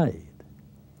had made.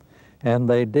 And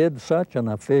they did such an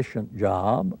efficient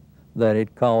job that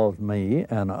it caused me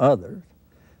and others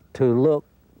to look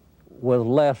with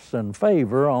less than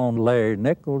favor on Larry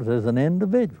Nichols as an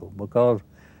individual, because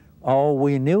all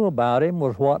we knew about him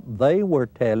was what they were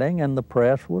telling and the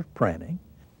press was printing.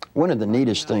 One of the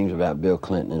neatest things about Bill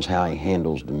Clinton is how he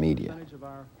handles the media.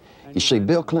 You see,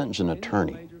 Bill Clinton's an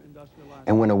attorney,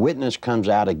 and when a witness comes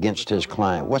out against his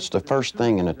client, what's the first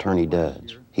thing an attorney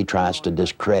does? He tries to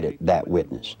discredit that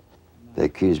witness. They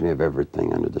accuse me of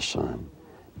everything under the sun,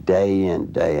 day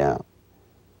in, day out.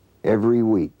 Every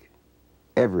week,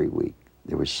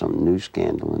 there was some new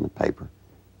scandal in the paper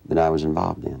that I was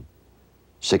involved in.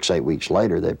 6, 8 weeks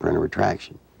later, they print a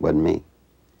retraction. Wasn't me.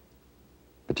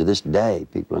 But to this day,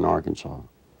 people in Arkansas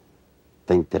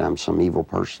think that I'm some evil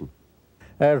person.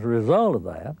 As a result of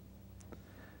that,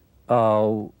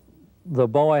 the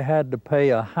boy had to pay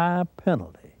a high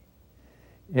penalty.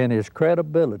 In his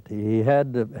credibility, he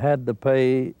had to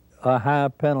pay a high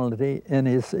penalty in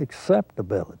his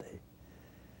acceptability.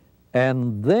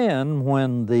 And then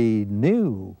when the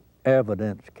new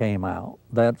evidence came out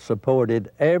that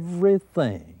supported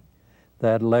everything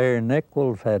that Larry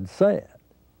Nichols had said,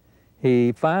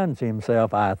 he finds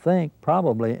himself, I think,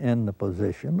 probably in the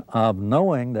position of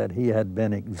knowing that he had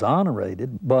been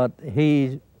exonerated, but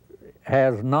he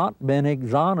has not been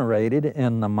exonerated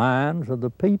in the minds of the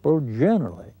people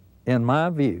generally, in my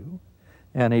view.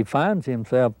 And he finds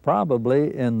himself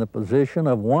probably in the position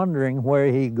of wondering where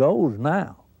he goes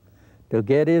now to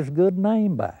get his good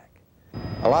name back.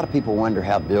 A lot of people wonder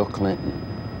how Bill Clinton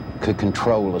could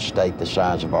control a state the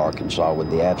size of Arkansas with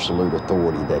the absolute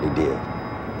authority that he did.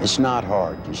 It's not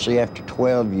hard. You see, after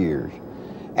 12 years,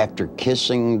 after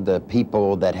kissing the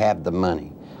people that have the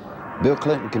money, Bill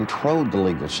Clinton controlled the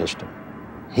legal system.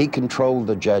 He controlled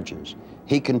the judges.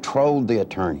 He controlled the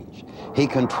attorneys. He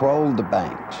controlled the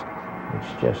banks.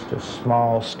 It's just a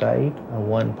small state, a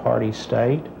one-party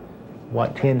state.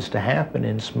 What tends to happen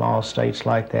in small states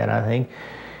like that, I think,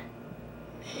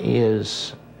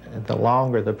 is the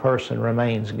longer the person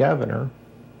remains governor,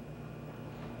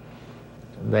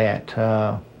 that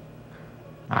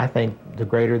I think the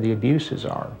greater the abuses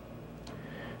are.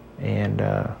 And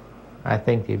I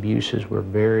think the abuses were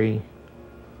very,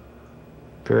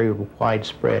 very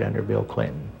widespread under Bill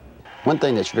Clinton. One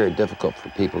thing that's very difficult for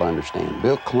people to understand,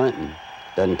 Bill Clinton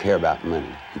doesn't care about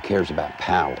money. He cares about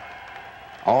power.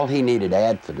 All he needed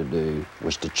ADFA to do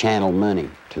was to channel money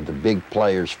to the big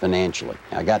players financially.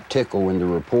 I got tickled when the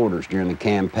reporters during the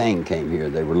campaign came here.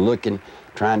 They were looking,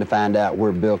 trying to find out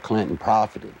where Bill Clinton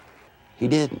profited. He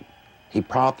didn't. He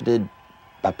profited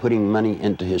by putting money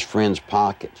into his friends'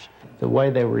 pockets. The way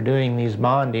they were doing these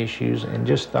bond issues and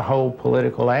just the whole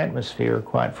political atmosphere,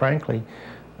 quite frankly,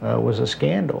 was a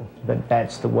scandal. But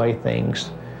that's the way things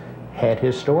had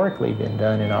historically been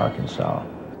done in Arkansas.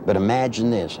 But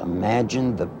imagine this,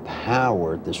 imagine the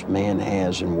power this man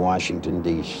has in Washington,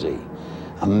 D.C.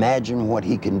 Imagine what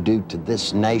he can do to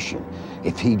this nation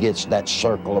if he gets that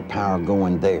circle of power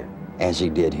going there, as he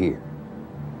did here.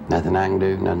 Nothing I can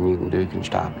do, nothing you can do can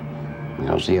stop it.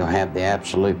 Because he'll have the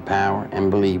absolute power, and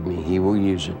believe me, he will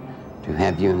use it to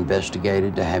have you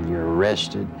investigated, to have you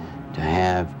arrested, to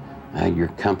have your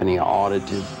company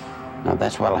audited. No,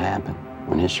 that's what'll happen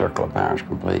when his circle of power is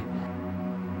complete.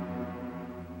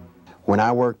 When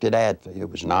I worked at ADFA, it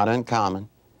was not uncommon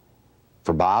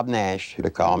for Bob Nash to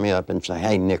call me up and say,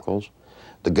 hey, Nichols,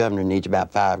 the governor needs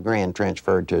about $5 grand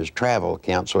transferred to his travel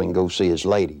account so he can go see his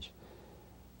ladies.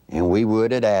 And we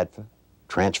would at ADFA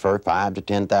transfer $5,000 to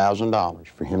 $10,000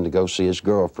 for him to go see his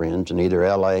girlfriends in either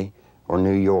L.A. or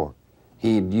New York.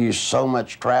 He'd use so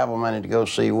much travel money to go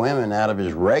see women out of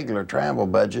his regular travel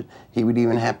budget, he would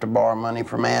even have to borrow money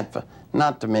from ADFA,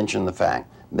 not to mention the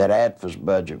fact that ADFA's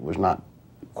budget was not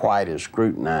quite as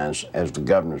scrutinized as the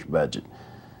governor's budget.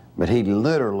 But he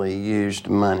literally used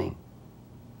money,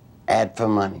 ADFA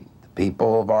money, the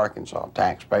people of Arkansas,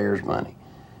 taxpayers' money,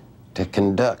 to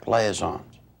conduct liaisons.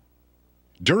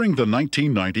 During the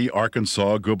 1990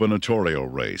 Arkansas gubernatorial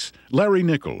race, Larry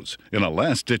Nichols, in a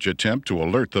last-ditch attempt to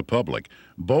alert the public,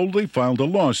 boldly filed a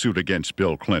lawsuit against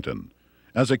Bill Clinton.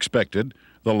 As expected,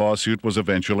 the lawsuit was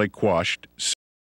eventually quashed